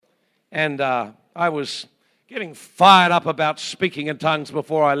And I was getting fired up about speaking in tongues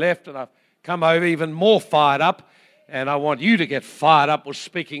before I left, and I've come over even more fired up. And I want you to get fired up with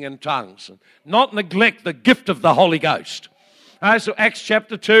speaking in tongues and not neglect the gift of the Holy Ghost. So Acts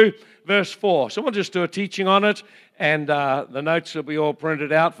chapter 2, verse 4. So we'll just do a teaching on it, and the notes will be all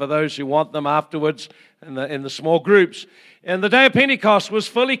printed out for those who want them afterwards in the small groups. And the day of Pentecost was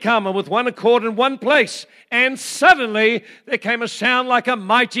fully come, and with one accord in one place. And suddenly there came a sound like a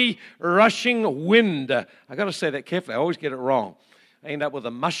mighty rushing wind. I've got to say that carefully. I always get it wrong. I end up with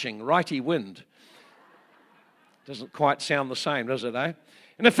a mushing, righty wind. Doesn't quite sound the same, does it, eh?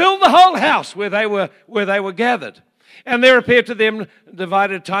 And it filled the whole house where they were gathered. And there appeared to them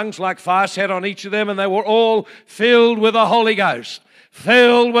divided tongues like fire sat on each of them, and they were all filled with the Holy Ghost.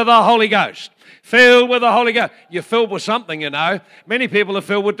 Filled with the Holy Ghost. Filled with the Holy Ghost. You're filled with something, you know. Many people are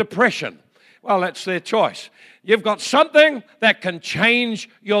filled with depression. Well, that's their choice. You've got something that can change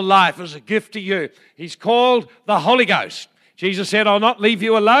your life as a gift to you. He's called the Holy Ghost. Jesus said, I'll not leave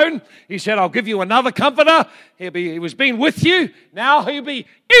you alone. He said, I'll give you another comforter. He was being with you. Now he'll be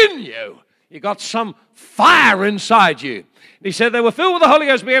in you. You got some fire inside you. And he said they were filled with the Holy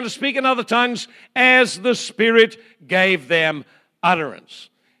Ghost, began to speak in other tongues as the Spirit gave them utterance.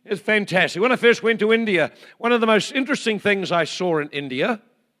 It's fantastic. When I first went to India, one of the most interesting things I saw in India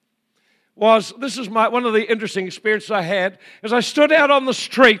was, one of the interesting experiences I had, as I stood out on the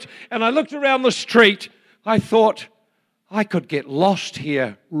street and I looked around the street, I thought, I could get lost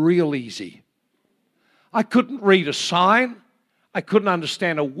here real easy. I couldn't read a sign. I couldn't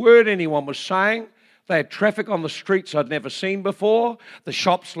understand a word anyone was saying. They had traffic on the streets I'd never seen before. The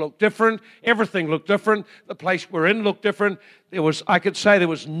shops looked different. Everything looked different. The place we're in looked different. I could say there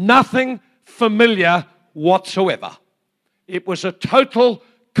was nothing familiar whatsoever. It was a total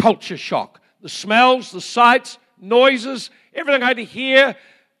culture shock. The smells, the sights, noises, everything I had to hear.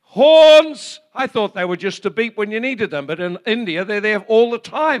 Horns, I thought they were just to beep when you needed them, but in India, they're there all the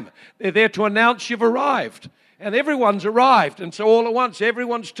time. They're there to announce you've arrived, and everyone's arrived, and so all at once,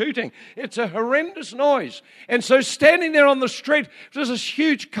 everyone's tooting. It's a horrendous noise, and so standing there on the street, it was this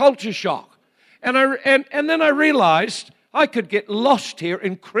huge culture shock, and then I realized I could get lost here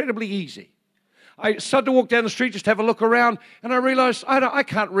incredibly easy. I started to walk down the street, just have a look around, and I realized I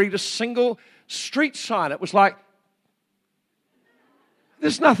can't read a single street sign. It was like,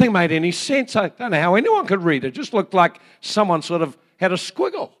 there's nothing made any sense. I don't know how anyone could read it. It just looked like someone sort of had a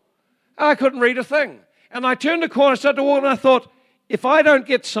squiggle. I couldn't read a thing. And I turned the corner, started to walk, and I thought, if I don't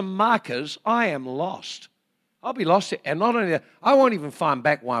get some markers, I am lost. I'll be lost. And not only that, I won't even find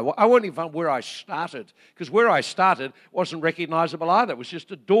back I won't even find where I started, because where I started wasn't recognizable either. It was just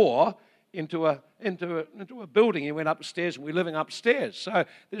a door into a building. You went upstairs, and we're living upstairs. So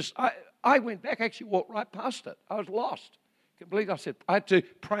I went back, actually walked right past it. I was lost. I said, I had to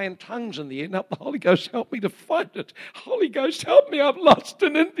pray in tongues in the end. The Holy Ghost helped me to find it. Holy Ghost, help me. I'm lost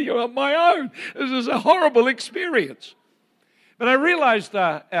in India on my own. This is a horrible experience. But I realized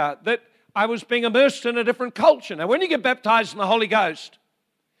that I was being immersed in a different culture. Now, when you get baptized in the Holy Ghost,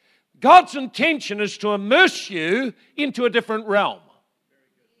 God's intention is to immerse you into a different realm.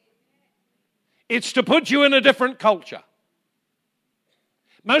 It's to put you in a different culture.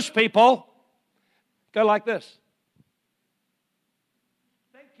 Most people go like this.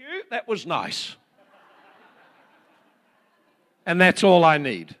 That was nice. And that's all I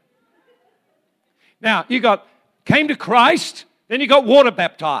need. Now, came to Christ, then you got water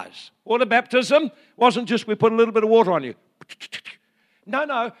baptized. Water baptism wasn't just we put a little bit of water on you.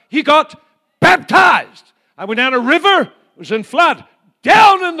 No, you got baptized. I went down a river, it was in flood.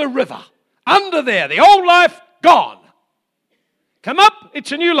 Down in the river, under there, the old life gone. Come up,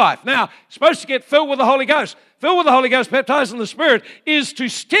 it's a new life. Now, supposed to get filled with the Holy Ghost. Filled with the Holy Ghost, baptized in the Spirit, is to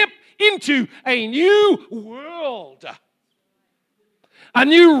step into a new world. A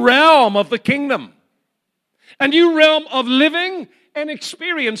new realm of the kingdom. A new realm of living and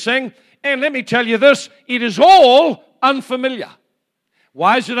experiencing. And let me tell you this, it is all unfamiliar.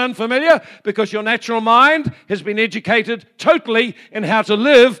 Why is it unfamiliar? Because your natural mind has been educated totally in how to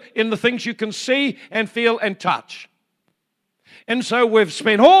live in the things you can see and feel and touch. And so we've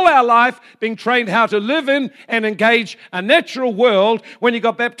spent all our life being trained how to live in and engage a natural world. When you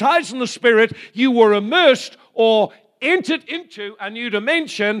got baptized in the Spirit, you were immersed or entered into a new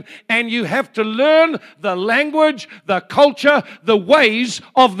dimension, and you have to learn the language, the culture, the ways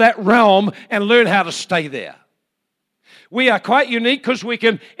of that realm and learn how to stay there. We are quite unique because we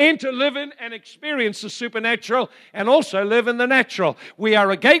can enter, live in, and experience the supernatural and also live in the natural. We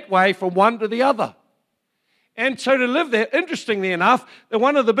are a gateway from one to the other. And so to live there, interestingly enough,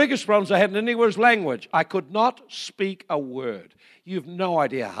 one of the biggest problems I had in India was language. I could not speak a word. You've no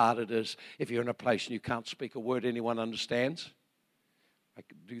idea how hard it is if you're in a place and you can't speak a word anyone understands. I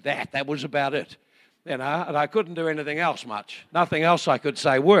could do that. That was about it. And I couldn't do anything else much. Nothing else I could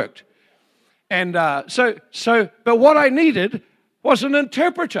say worked. And but what I needed was an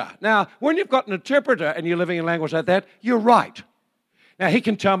interpreter. Now, when you've got an interpreter and you're living in language like that, you're right. Now, he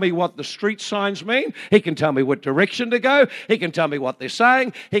can tell me what the street signs mean. He can tell me what direction to go. He can tell me what they're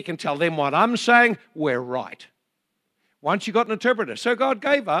saying. He can tell them what I'm saying. We're right. Once you've got an interpreter. So God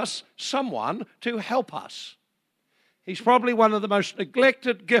gave us someone to help us. He's probably one of the most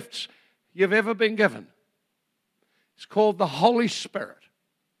neglected gifts you've ever been given. It's called the Holy Spirit.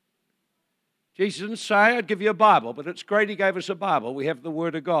 Jesus didn't say, I'd give you a Bible, but it's great he gave us a Bible. We have the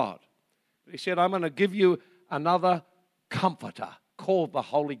Word of God. But he said, I'm going to give you another comforter called the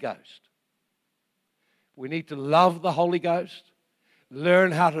Holy Ghost. We need to love the Holy Ghost,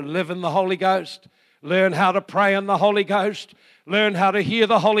 learn how to live in the Holy Ghost, learn how to pray in the Holy Ghost, learn how to hear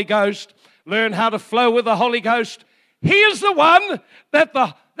the Holy Ghost, learn how to flow with the Holy Ghost. He is the one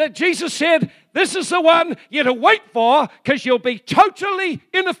that Jesus said, this is the one you're to wait for because you'll be totally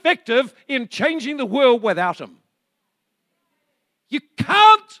ineffective in changing the world without him. You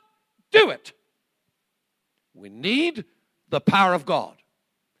can't do it. We need the power of God.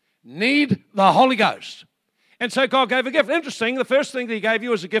 Need the Holy Ghost. And so God gave a gift. Interesting, the first thing that he gave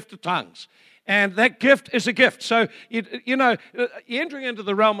you was a gift of tongues. And that gift is a gift. So, you're entering into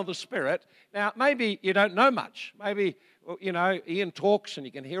the realm of the Spirit. Now, maybe you don't know much. Maybe, Ian talks and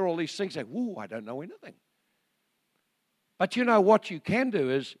you can hear all these things. Say, ooh, I don't know anything. But what you can do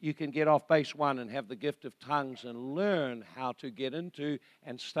is you can get off base one and have the gift of tongues and learn how to get into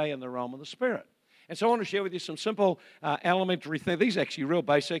and stay in the realm of the Spirit. And so I want to share with you some simple elementary things. These are actually real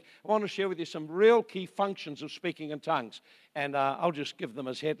basic. I want to share with you some real key functions of speaking in tongues. And I'll just give them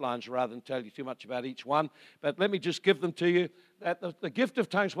as headlines rather than tell you too much about each one. But let me just give them to you. That the gift of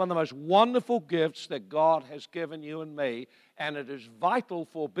tongues is one of the most wonderful gifts that God has given you and me. And it is vital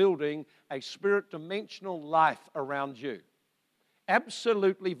for building a spirit dimensional life around you.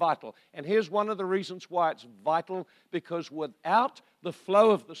 Absolutely vital. And here's one of the reasons why it's vital, because without the flow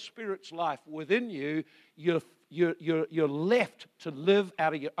of the Spirit's life within you, you're left to live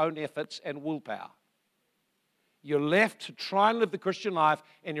out of your own efforts and willpower. You're left to try and live the Christian life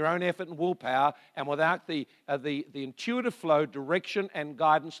in your own effort and willpower, and without the intuitive flow, direction, and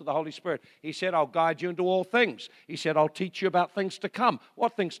guidance of the Holy Spirit. He said, I'll guide you into all things. He said, I'll teach you about things to come.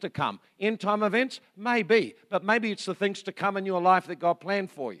 What things to come? End time events? Maybe. But maybe it's the things to come in your life that God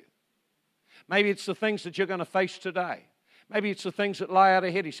planned for you. Maybe it's the things that you're going to face today. Maybe it's the things that lie out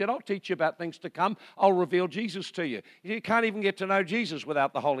ahead. He said, I'll teach you about things to come. I'll reveal Jesus to you. You can't even get to know Jesus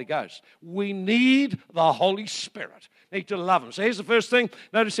without the Holy Ghost. We need the Holy Spirit. Need to love him. So here's the first thing.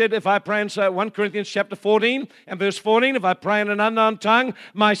 Notice it, if I pray in 1 Corinthians chapter 14 and verse 14, if I pray in an unknown tongue,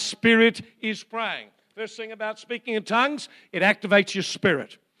 my spirit is praying. First thing about speaking in tongues, it activates your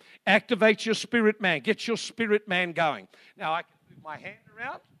spirit. Activates your spirit man. Gets your spirit man going. Now I can move my hand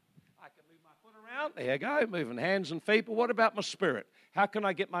around. There you go, moving hands and feet. But what about my spirit? How can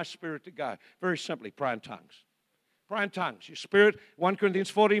I get my spirit to go? Very simply, pray in tongues. Pray in tongues. Your spirit, 1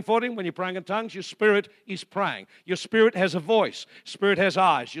 Corinthians 14:14, when you're praying in tongues, your spirit is praying. Your spirit has a voice. Spirit has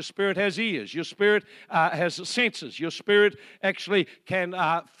eyes. Your spirit has ears. Your spirit has senses. Your spirit actually can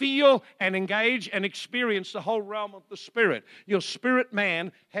feel and engage and experience the whole realm of the Spirit. Your spirit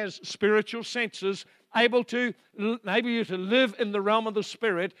man has spiritual senses, able to live in the realm of the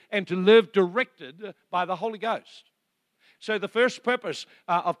Spirit and to live directed by the Holy Ghost. So the first purpose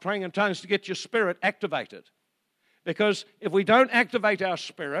of praying in tongues is to get your spirit activated. Because if we don't activate our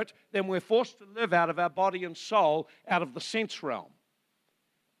spirit, then we're forced to live out of our body and soul, out of the sense realm.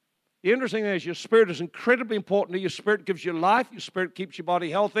 The interesting thing is your spirit is incredibly important. Your spirit gives you life. Your spirit keeps your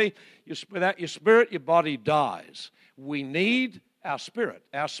body healthy. Without your spirit, your body dies. We need our spirit.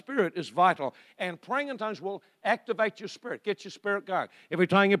 Our spirit is vital. And praying in tongues will activate your spirit, get your spirit going. Every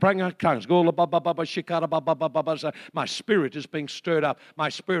time you're praying in tongues, my spirit is being stirred up. My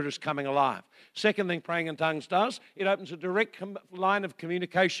spirit is coming alive. Second thing praying in tongues does, it opens a direct line of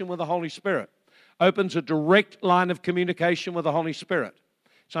communication with the Holy Spirit. Opens a direct line of communication with the Holy Spirit.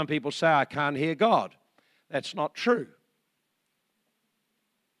 Some people say, I can't hear God. That's not true.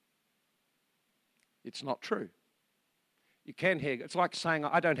 It's not true. You can hear. It's like saying,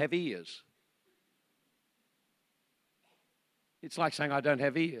 I don't have ears. It's like saying, I don't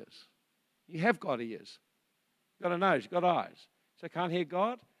have ears. You have got ears. You've got a nose. You've got eyes. So can't hear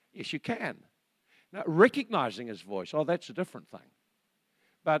God? Yes, you can. Now, recognizing his voice, that's a different thing.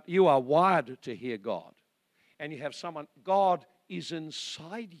 But you are wired to hear God. and you have someone, God is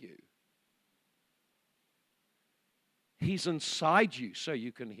inside you. He's inside you so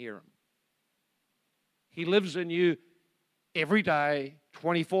you can hear him. He lives in you every day,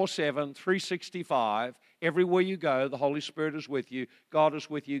 24/7, 365. Everywhere you go, the Holy Spirit is with you. God is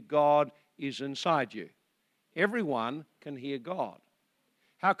with you. God is inside you. Everyone can hear God.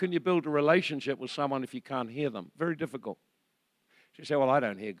 How can you build a relationship with someone if you can't hear them? Very difficult. You say, well, I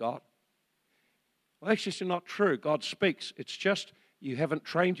don't hear God. Well, that's just not true. God speaks. It's just you haven't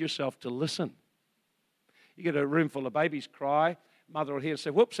trained yourself to listen. You get a room full of babies cry, mother will hear and say,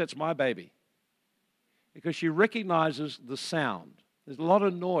 whoops, that's my baby. Because she recognizes the sound. There's a lot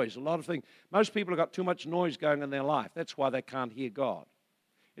of noise, a lot of things. Most people have got too much noise going in their life. That's why they can't hear God.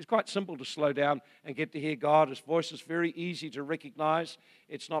 It's quite simple to slow down and get to hear God. His voice is very easy to recognize.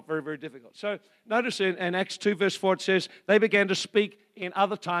 It's not very, very difficult. So notice in Acts 2 verse 4 it says, they began to speak in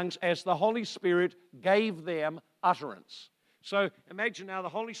other tongues as the Holy Spirit gave them utterance. So imagine now the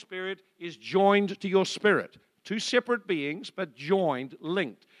Holy Spirit is joined to your spirit. Two separate beings, but joined,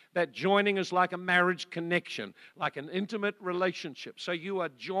 linked. That joining is like a marriage connection, like an intimate relationship. So you are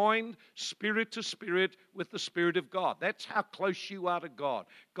joined spirit to spirit with the Spirit of God. That's how close you are to God.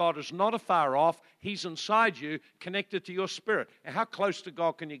 God is not afar off. He's inside you, connected to your spirit. And how close to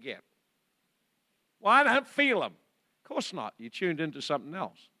God can you get? Well, I don't feel him. Of course not. You tuned into something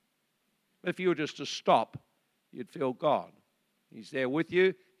else. But if you were just to stop, you'd feel God. He's there with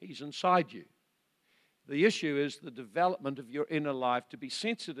you. He's inside you. The issue is the development of your inner life to be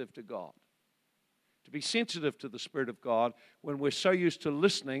sensitive to God, to be sensitive to the Spirit of God when we're so used to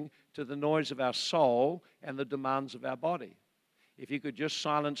listening to the noise of our soul and the demands of our body. If you could just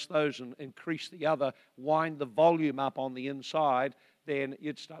silence those and increase the other, wind the volume up on the inside, then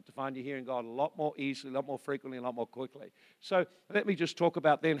you'd start to find you're hearing God a lot more easily, a lot more frequently, a lot more quickly. So let me just talk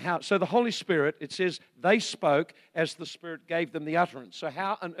about then how. So the Holy Spirit, it says, they spoke as the Spirit gave them the utterance. So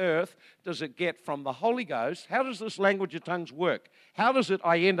how on earth does it get from the Holy Ghost? How does this language of tongues work? How does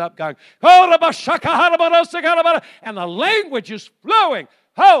I end up going, and the language is flowing,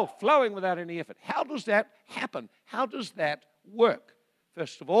 flowing without any effort? How does that happen? How does that work?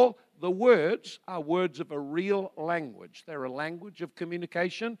 First of all, the words are words of a real language. They're a language of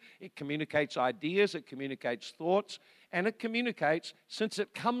communication. It communicates ideas, it communicates thoughts, and it communicates, since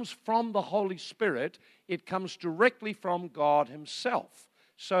it comes from the Holy Spirit, it comes directly from God Himself.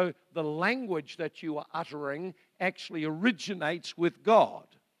 So the language that you are uttering actually originates with God.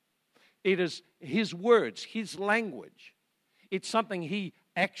 It is His words, His language. It's something He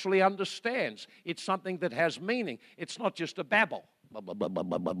actually understands. It's something that has meaning. It's not just a babble.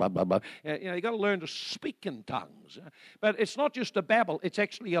 You've got to learn to speak in tongues. But it's not just a babble, it's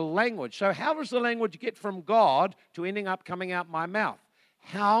actually a language. So how does the language get from God to ending up coming out my mouth?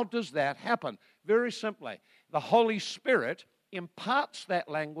 How does that happen? Very simply, the Holy Spirit imparts that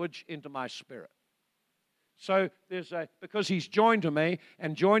language into my spirit. So because He's joined to me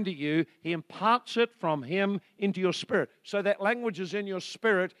and joined to you, He imparts it from Him into your spirit. So that language is in your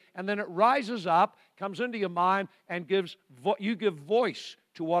spirit, and then it rises up, comes into your mind, and you give voice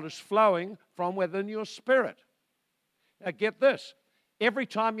to what is flowing from within your spirit. Now get this. Every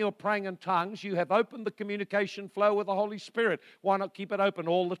time you're praying in tongues, you have opened the communication flow with the Holy Spirit. Why not keep it open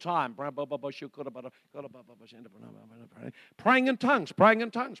all the time? Praying in tongues, praying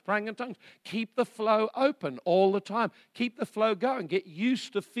in tongues, praying in tongues. Keep the flow open all the time. Keep the flow going. Get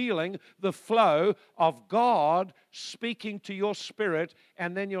used to feeling the flow of God speaking to your spirit,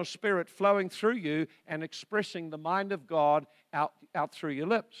 and then your spirit flowing through you and expressing the mind of God out through your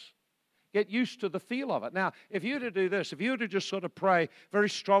lips. Get used to the feel of it. Now, if you were to do this, if you were to just sort of pray very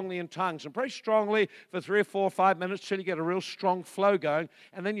strongly in tongues and pray strongly for 3 or 4 or 5 minutes till you get a real strong flow going,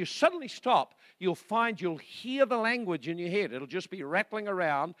 and then you suddenly stop, you'll find you'll hear the language in your head. It'll just be rattling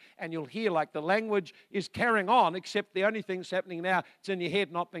around, and you'll hear like the language is carrying on, except the only thing that's happening now, it's in your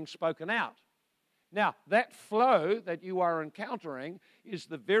head, not being spoken out. Now, that flow that you are encountering is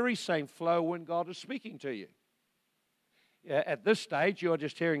the very same flow when God is speaking to you. At this stage, you're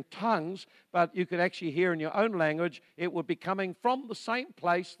just hearing tongues, but you could actually hear in your own language, it would be coming from the same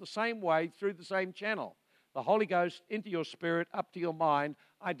place, the same way, through the same channel. The Holy Ghost into your spirit, up to your mind,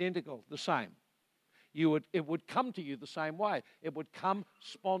 identical, the same. It would come to you the same way. It would come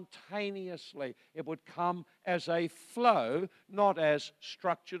spontaneously. It would come as a flow, not as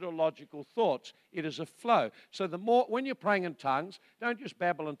structured or logical thoughts. It is a flow. So when you're praying in tongues, don't just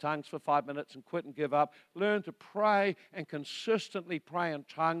babble in tongues for 5 minutes and quit and give up. Learn to pray and consistently pray in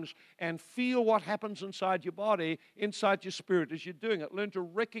tongues and feel what happens inside your body, inside your spirit as you're doing it. Learn to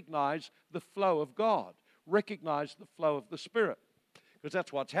recognize the flow of God. Recognize the flow of the Spirit. because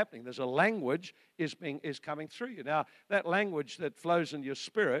that's what's happening. There's a language is coming through you. Now, that language that flows in your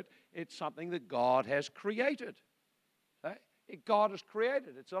spirit, it's something that God has created. Okay? God has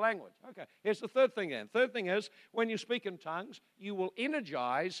created. It's a language. Okay, here's the third thing then. Third thing is, when you speak in tongues, you will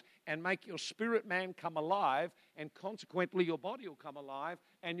energize and make your spirit man come alive, and consequently your body will come alive,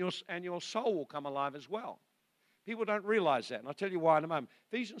 and your soul will come alive as well. People don't realize that, and I'll tell you why in a moment.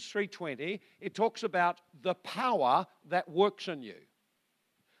 Ephesians 3:20, it talks about the power that works in you.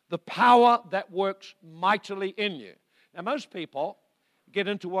 The power that works mightily in you. Now, most people get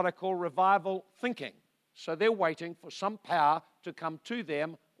into what I call revival thinking. So they're waiting for some power to come to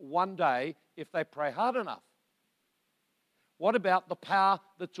them one day if they pray hard enough. What about the power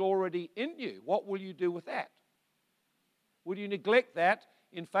that's already in you? What will you do with that? Will you neglect that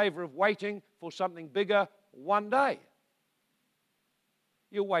in favor of waiting for something bigger one day?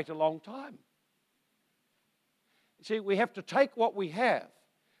 You'll wait a long time. See, we have to take what we have.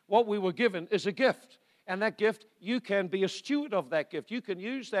 What we were given is a gift. And that gift, you can be a steward of that gift. You can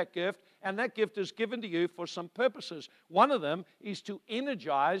use that gift, and that gift is given to you for some purposes. One of them is to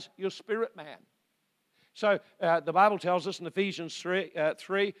energize your spirit man. So the Bible tells us in Ephesians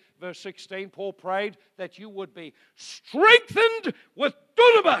 3, verse 16, Paul prayed that you would be strengthened with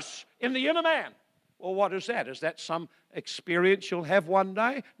dunamis in the inner man. Well, what is that? Is that some experience you'll have one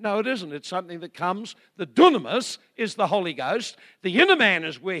day? No, it isn't. It's something that comes. The dunamis is the Holy Ghost. The inner man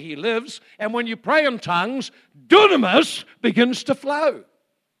is where he lives. And when you pray in tongues, dunamis begins to flow.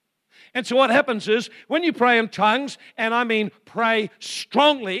 And so what happens is, when you pray in tongues, and I mean pray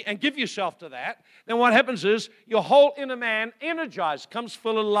strongly and give yourself to that, then what happens is your whole inner man energized, comes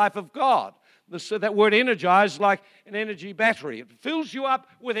full of the life of God. So that word energized is like an energy battery. It fills you up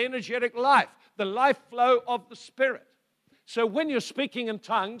with energetic life, the life flow of the Spirit. So when you're speaking in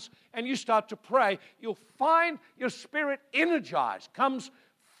tongues and you start to pray, you'll find your spirit energized, comes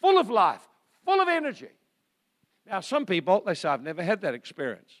full of life, full of energy. Now, some people, they say, I've never had that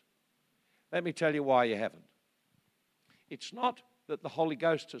experience. Let me tell you why you haven't. It's not that the Holy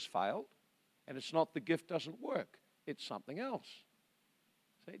Ghost has failed, and it's not the gift doesn't work. It's something else.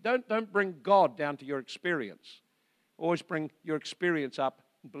 See, don't bring God down to your experience. Always bring your experience up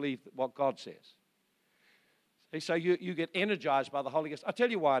and believe what God says. See, so you get energized by the Holy Ghost. I'll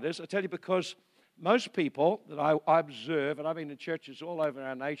tell you why it is. I'll tell you because most people that I observe, and I've been in churches all over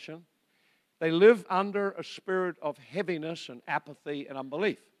our nation, they live under a spirit of heaviness and apathy and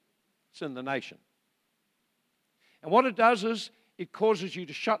unbelief. It's in the nation. And what it does is it causes you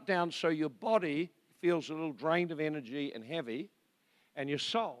to shut down so your body feels a little drained of energy and heavy, and your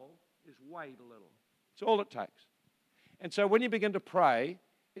soul is weighed a little. It's all it takes. And so when you begin to pray,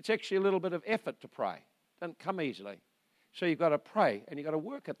 it's actually a little bit of effort to pray. It doesn't come easily. So you've got to pray, and you've got to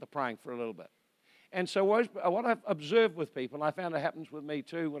work at the praying for a little bit. And so what I've observed with people, and I found it happens with me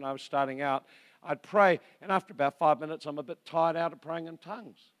too when I was starting out, I'd pray, and after about 5 minutes, I'm a bit tired out of praying in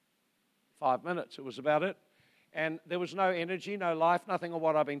tongues. 5 minutes, it was about it. And there was no energy, no life, nothing of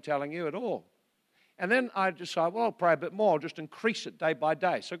what I've been telling you at all. And then I decided, well, I'll pray a bit more, I'll just increase it day by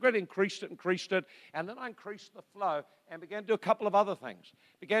day. So I gradually increased it, and then I increased the flow and began to do a couple of other things.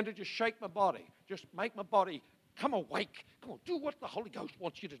 Began to just shake my body, just make my body come awake. Come on, do what the Holy Ghost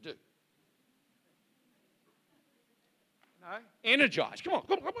wants you to do. No? Energize. Come on,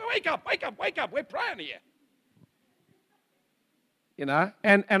 wake up. We're praying here. You know,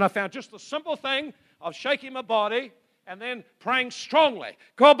 and I found just the simple thing of shaking my body and then praying strongly,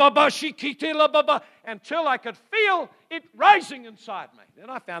 until I could feel it rising inside me. Then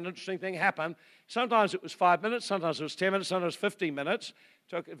I found an interesting thing happen. Sometimes it was 5 minutes, sometimes it was 10 minutes, sometimes 15 minutes.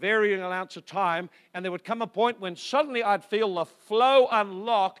 Took varying amounts of time, and there would come a point when suddenly I'd feel the flow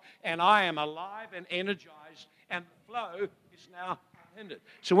unlock, and I am alive and energized, and the flow is now unhindered.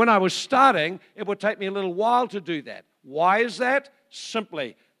 So when I was starting, it would take me a little while to do that. Why is that?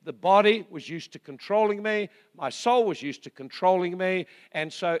 Simply, the body was used to controlling me, my soul was used to controlling me,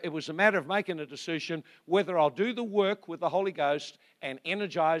 and so it was a matter of making a decision whether I'll do the work with the Holy Ghost and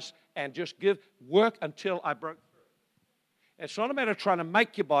energize and just give work until I broke through. It's not a matter of trying to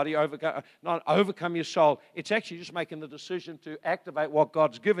make your body overcome your soul. It's actually just making the decision to activate what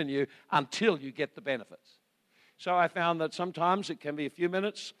God's given you until you get the benefits. So I found that sometimes it can be a few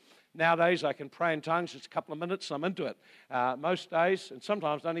minutes. Nowadays, I can pray in tongues. It's a couple of minutes, I'm into it. Most days, and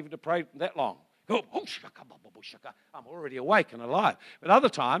sometimes I don't even have to pray that long. I'm already awake and alive. But other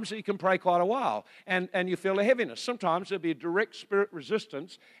times, you can pray quite a while, and you feel a heaviness. Sometimes there'll be a direct spirit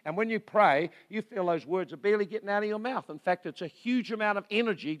resistance, and when you pray, you feel those words are barely getting out of your mouth. In fact, it's a huge amount of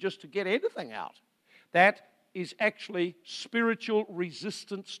energy just to get anything out. That is actually spiritual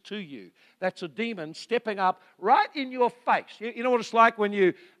resistance to you. That's a demon stepping up right in your face. You know what it's like when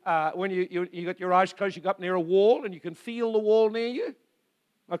you got your eyes closed, you go up near a wall and you can feel the wall near you?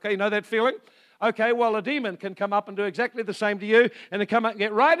 Okay, you know that feeling? Okay, well, a demon can come up and do exactly the same to you, and they come up and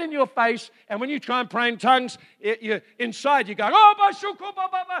get right in your face, and when you try and pray in tongues, inside you go, oh,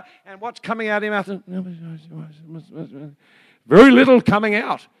 and what's coming out of your mouth? Very little coming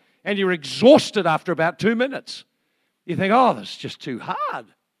out, and you're exhausted after about 2 minutes. You think, oh, this is just too hard.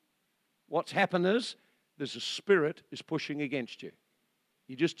 What's happened is there's a spirit is pushing against you.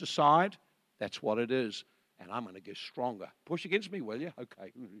 You just decide that's what it is. And I'm going to get stronger. Push against me, will you?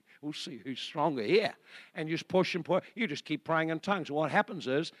 Okay, we'll see who's stronger here. And you just push and push. You just keep praying in tongues. And what happens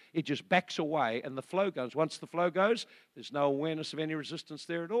is it just backs away and the flow goes. Once the flow goes, there's no awareness of any resistance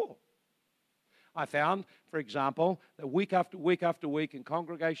there at all. I found, for example, that week after week after week in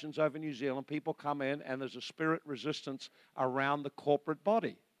congregations over New Zealand, people come in and there's a spirit resistance around the corporate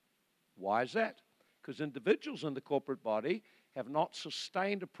body. Why is that? Because individuals in the corporate body have not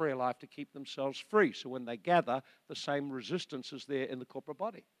sustained a prayer life to keep themselves free. So when they gather, the same resistance is there in the corporate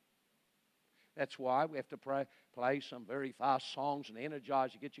body. That's why we have to play some very fast songs and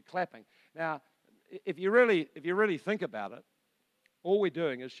energize you, get you clapping. Now, if you really think about it, all we're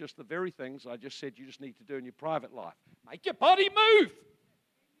doing is just the very things I just said you just need to do in your private life. Make your body move.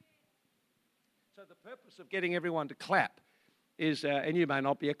 So the purpose of getting everyone to clap is, and you may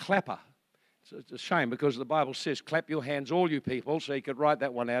not be a clapper. It's a shame because the Bible says, clap your hands, all you people, so you could write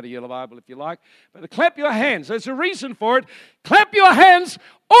that one out of your Bible if you like. But clap your hands, there's a reason for it. Clap your hands,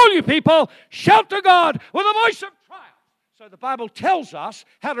 all you people, shout to God with a voice of triumph. So the Bible tells us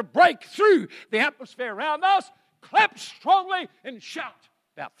how to break through the atmosphere around us. Clap strongly and shout.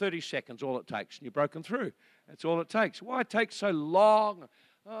 About 30 seconds, all it takes, and you're broken through. That's all it takes. Why it takes so long?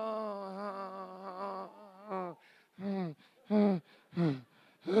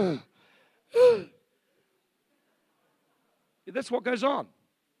 That's what goes on.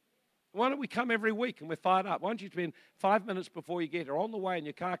 Why don't we come every week and we're fired up? Why don't you spend 5 minutes before you get here on the way in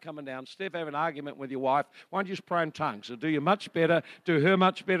your car coming down, instead of having an argument with your wife, why don't you just pray in tongues? It'll do you much better, do her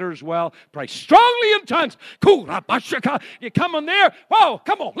much better as well. Pray strongly in tongues. Cool. You come in there. Whoa,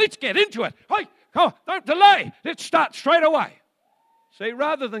 come on, let's get into it. Hey, come on, don't delay. Let's start straight away. See,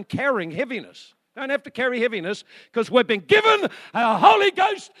 rather than carrying heaviness. Don't have to carry heaviness because we've been given a Holy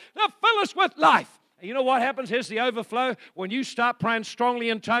Ghost to fill us with life. And you know what happens? Here's the overflow. When you start praying strongly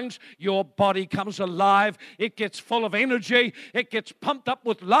in tongues, your body comes alive. It gets full of energy. It gets pumped up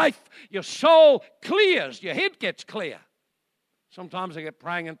with life. Your soul clears. Your head gets clear. Sometimes I get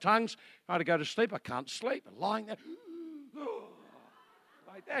praying in tongues, try to go to sleep. I can't sleep. I'm lying there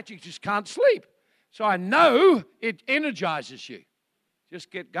like that. You just can't sleep. So I know it energizes you.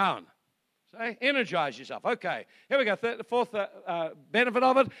 Just get going. Say, energize yourself. Okay, here we go. The fourth benefit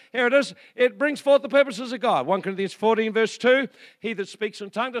of it. Here it is. It brings forth the purposes of God. 1 Corinthians 14, verse 2. He that speaks in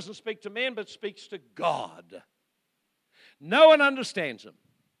tongue doesn't speak to men, but speaks to God. No one understands him.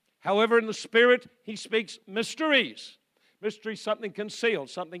 However, in the Spirit, he speaks mysteries. Mystery, something concealed,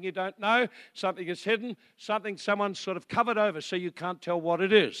 something you don't know, something is hidden, something someone's sort of covered over so you can't tell what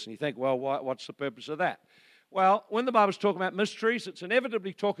it is. And you think, well, what's the purpose of that? Well, when the Bible's talking about mysteries, it's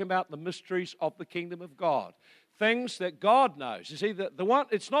inevitably talking about the mysteries of the kingdom of God. Things that God knows. You see, the one,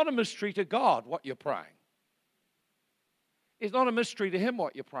 it's not a mystery to God what you're praying. It's not a mystery to Him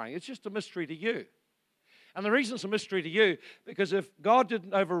what you're praying. It's just a mystery to you. And the reason it's a mystery to you, because if God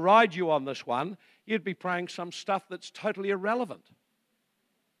didn't override you on this one, you'd be praying some stuff that's totally irrelevant.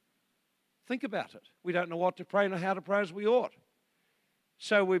 Think about it. We don't know what to pray and how to pray as we ought.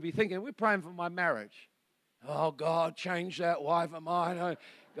 So we'd be thinking, we're praying for my marriage. Oh, God, change that wife of mine. Oh,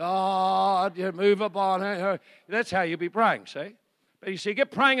 God, you move upon her. That's how you'll be praying, see? But you see,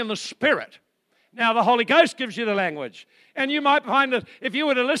 get praying in the Spirit. Now, the Holy Ghost gives you the language. And you might find that if you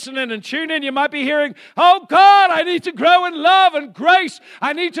were to listen in and tune in, you might be hearing, oh, God, I need to grow in love and grace.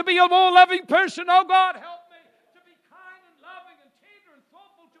 I need to be a more loving person. Oh, God, help me to be kind and loving and tender and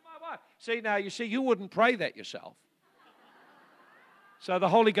thoughtful to my wife. See, now, you wouldn't pray that yourself. So the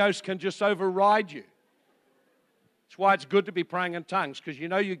Holy Ghost can just override you. That's why it's good to be praying in tongues, because you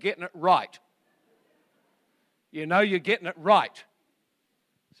know you're getting it right. You know you're getting it right.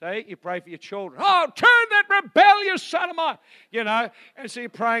 See, you pray for your children. Oh, turn that rebellious son of mine. You know, and so you're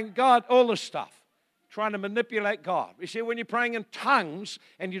praying God, all this stuff, trying to manipulate God. You see, when you're praying in tongues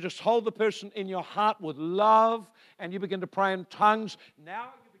and you just hold the person in your heart with love and you begin to pray in tongues, now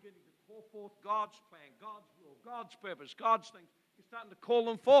you're beginning to call forth God's plan, God's will, God's purpose, God's things. You're starting to call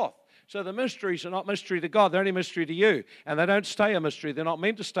them forth. So the mysteries are not mystery to God. They're only mystery to you. And they don't stay a mystery. They're not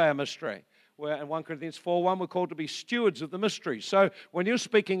meant to stay a mystery. in 1 Corinthians 4:1, we're called to be stewards of the mystery. So when you're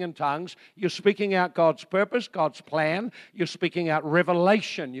speaking in tongues, you're speaking out God's purpose, God's plan. You're speaking out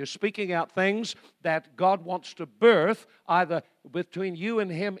revelation. You're speaking out things that God wants to birth, either between you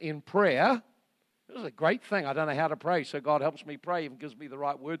and Him in prayer. This is a great thing. I don't know how to pray, so God helps me pray, even gives me the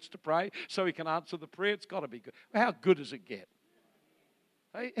right words to pray so He can answer the prayer. It's got to be good. How good does it get?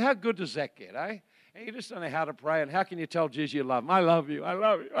 Hey, how good does that get, eh? And you just don't know how to pray, and how can you tell Jesus you love Him? I love you, I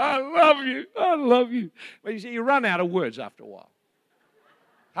love you, I love you, I love you. But you see, you run out of words after a while.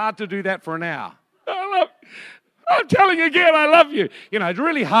 Hard to do that for an hour. I'm telling you again, I love you. You know, it's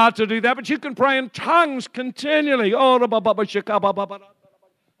really hard to do that, but you can pray in tongues continually.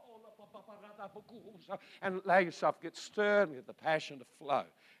 And allow yourself to get stirred and get the passion to flow.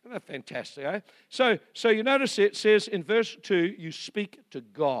 Isn't that fantastic, eh? So you notice it says in verse 2, you speak to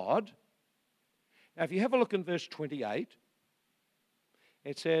God. Now, if you have a look in verse 28,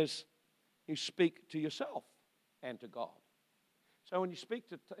 it says you speak to yourself and to God. So when you speak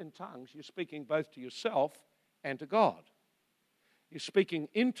in tongues, you're speaking both to yourself and to God. You're speaking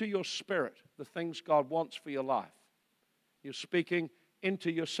into your spirit the things God wants for your life. You're speaking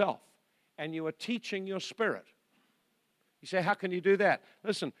into yourself. And you are teaching your spirit. You say, how can you do that?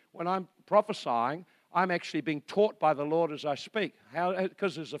 Listen, when I'm prophesying, I'm actually being taught by the Lord as I speak.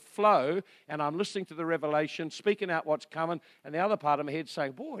 Because there's a flow, and I'm listening to the revelation, speaking out what's coming, and the other part of my head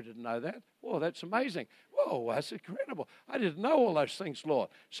saying, boy, I didn't know that. Whoa, that's amazing. Whoa, that's incredible. I didn't know all those things, Lord.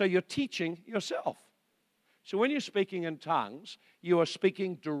 So you're teaching yourself. So when you're speaking in tongues, you are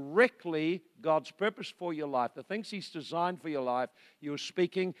speaking directly God's purpose for your life, the things He's designed for your life. You're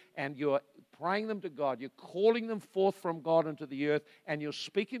speaking and you're praying them to God. You're calling them forth from God into the earth, and you're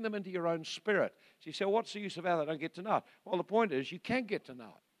speaking them into your own spirit. So you say, what's the use of that? I don't get to know it. Well, the point is you can get to know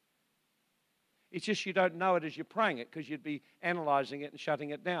it. It's just you don't know it as you're praying it, because you'd be analyzing it and shutting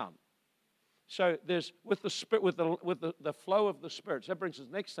it down. So there's with the spirit, with the flow of the Spirit. So that brings us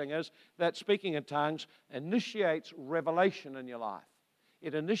the next thing is that speaking in tongues initiates revelation in your life.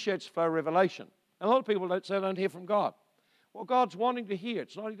 It initiates flow revelation. And a lot of people don't say they don't hear from God. Well, God's wanting to hear.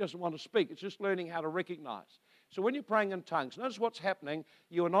 It's not He doesn't want to speak. It's just learning how to recognize. So when you're praying in tongues, notice what's happening.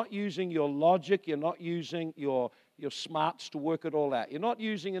 You are not using your logic. You're not using your smarts to work it all out. You're not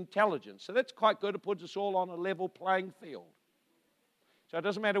using intelligence. So that's quite good. It puts us all on a level playing field. So it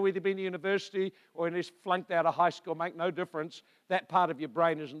doesn't matter whether you've been to university or you just flunked out of high school, make no difference. That part of your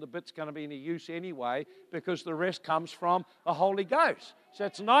brain isn't the bit's going to be any use anyway, because the rest comes from the Holy Ghost. So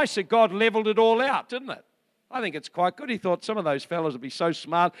it's nice that God leveled it all out, didn't it? I think it's quite good. He thought some of those fellows would be so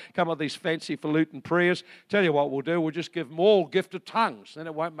smart, come up with these fancy falutin prayers. Tell you what we'll do, we'll just give them all gift of tongues. Then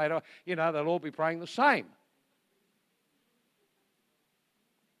it won't matter, they'll all be praying the same.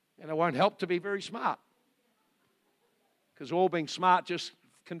 And it won't help to be very smart. Because all being smart just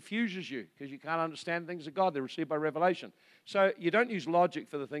confuses you, because you can't understand things of God. They're received by revelation. So you don't use logic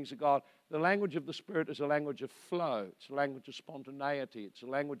for the things of God. The language of the Spirit is a language of flow. It's a language of spontaneity. It's a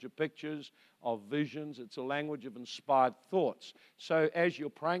language of pictures, of visions. It's a language of inspired thoughts. So as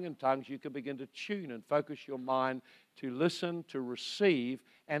you're praying in tongues, you can begin to tune and focus your mind to listen, to receive,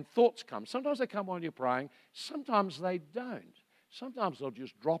 and thoughts come. Sometimes they come while you're praying. Sometimes they don't. Sometimes they'll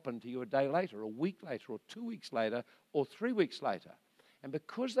just drop into you a day later, a week later, or 2 weeks later, or 3 weeks later. And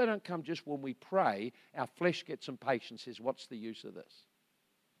because they don't come just when we pray, our flesh gets impatient and says, what's the use of this?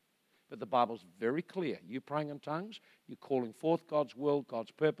 But the Bible's very clear. You're praying in tongues, you're calling forth God's will,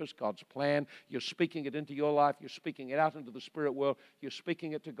 God's purpose, God's plan. You're speaking it into your life. You're speaking it out into the spirit world. You're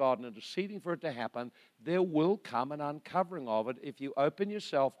speaking it to God and interceding for it to happen. There will come an uncovering of it if you open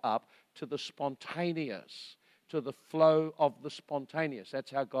yourself up to the spontaneous, to the flow of the spontaneous.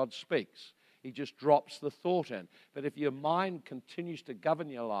 That's how God speaks. He just drops the thought in. But if your mind continues to govern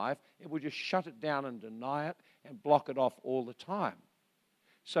your life, it will just shut it down and deny it and block it off all the time.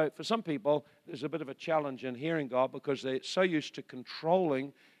 So for some people, there's a bit of a challenge in hearing God, because they're so used to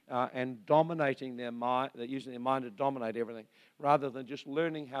controlling and dominating their mind. They're using their mind to dominate everything, rather than just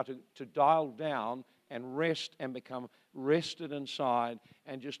learning how to dial down and rest and become rested inside,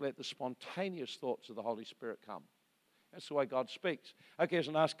 and just let the spontaneous thoughts of the Holy Spirit come. That's the way God speaks. Okay, there's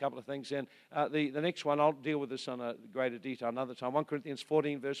the last couple of things then. The next one, I'll deal with this in a greater detail another time. 1 Corinthians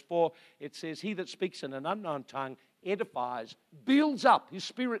 14, verse 4, it says, he that speaks in an unknown tongue edifies, builds up his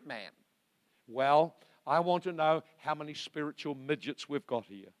spirit man. Well, I want to know how many spiritual midgets we've got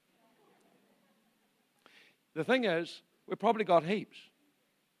here. The thing is, we've probably got heaps.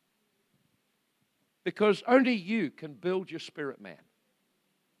 Because only you can build your spirit man.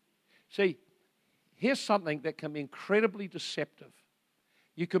 See, here's something that can be incredibly deceptive.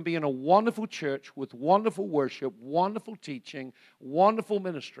 You can be in a wonderful church with wonderful worship, wonderful teaching, wonderful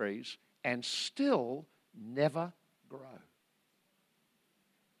ministries, and still never grow.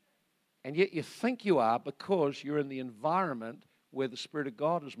 And yet you think you are because you're in the environment where the Spirit of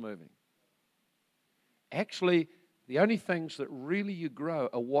God is moving. Actually, the only things that really you grow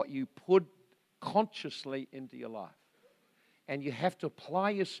are what you put consciously into your life. And you have to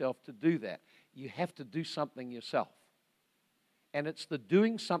apply yourself to do that. You have to do something yourself. And it's the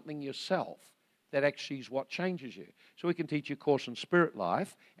doing something yourself that actually is what changes you. So we can teach you a course in spirit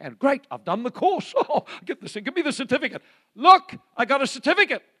life, and great, I've done the course. Oh, get this, give me the certificate. Look, I got a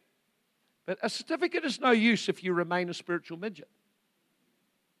certificate. But a certificate is no use if you remain a spiritual midget.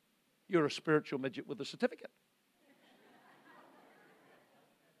 You're a spiritual midget with a certificate.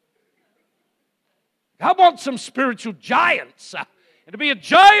 I want some spiritual giants. And to be a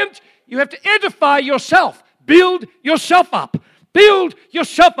giant, you have to edify yourself. Build yourself up. Build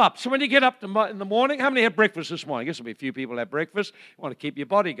yourself up. So when you get up in the morning, how many had breakfast this morning? I guess there'll be a few people have breakfast. You want to keep your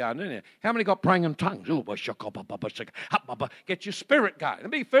body going, don't you? How many got praying in tongues? Get your spirit going.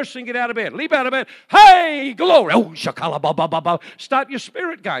 It'll be first thing, get out of bed. Leap out of bed. Hey, glory. Start your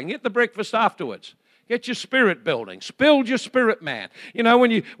spirit going. Get the breakfast afterwards. Get your spirit building. Build your spirit man. You know,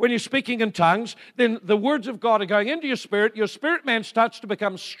 when you're speaking in tongues, then the words of God are going into your spirit. Your spirit man starts to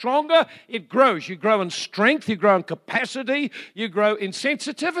become stronger. It grows. You grow in strength. You grow in capacity. You grow in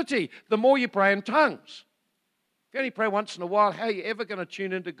sensitivity the more you pray in tongues. If you only pray once in a while, how are you ever going to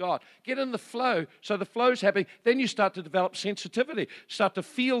tune into God? Get in the flow. So the flow's happening. Then you start to develop sensitivity. Start to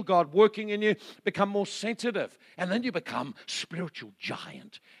feel God working in you. Become more sensitive. And then you become spiritual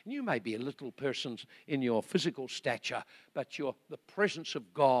giant. And you may be a little person in your physical stature, but the presence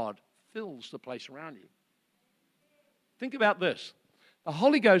of God fills the place around you. Think about this. The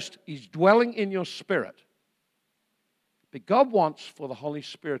Holy Ghost is dwelling in your spirit. But God wants for the Holy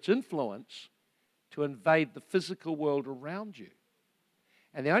Spirit's influence to invade the physical world around you.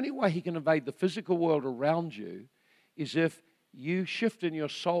 And the only way He can invade the physical world around you is if you shift in your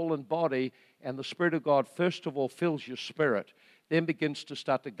soul and body, and the Spirit of God first of all fills your spirit, then begins to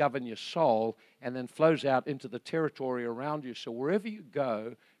start to govern your soul, and then flows out into the territory around you. So wherever you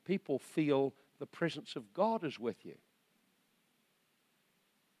go, people feel the presence of God is with you.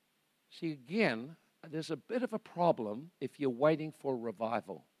 See, again, there's a bit of a problem if you're waiting for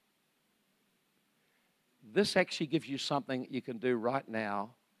revival. This actually gives you something you can do right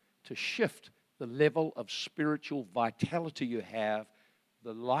now to shift the level of spiritual vitality you have,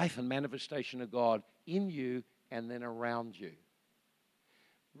 the life and manifestation of God in you and then around you.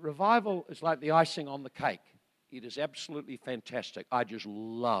 Revival is like the icing on the cake. It is absolutely fantastic. I just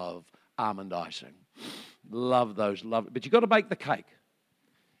love almond icing. Love those. Love it. But you've got to make the cake.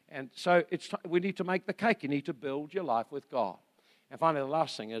 And so we need to make the cake. You need to build your life with God. And finally, the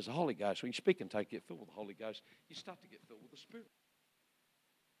last thing is the Holy Ghost. When you speak and get filled with the Holy Ghost, you start to get filled with the Spirit.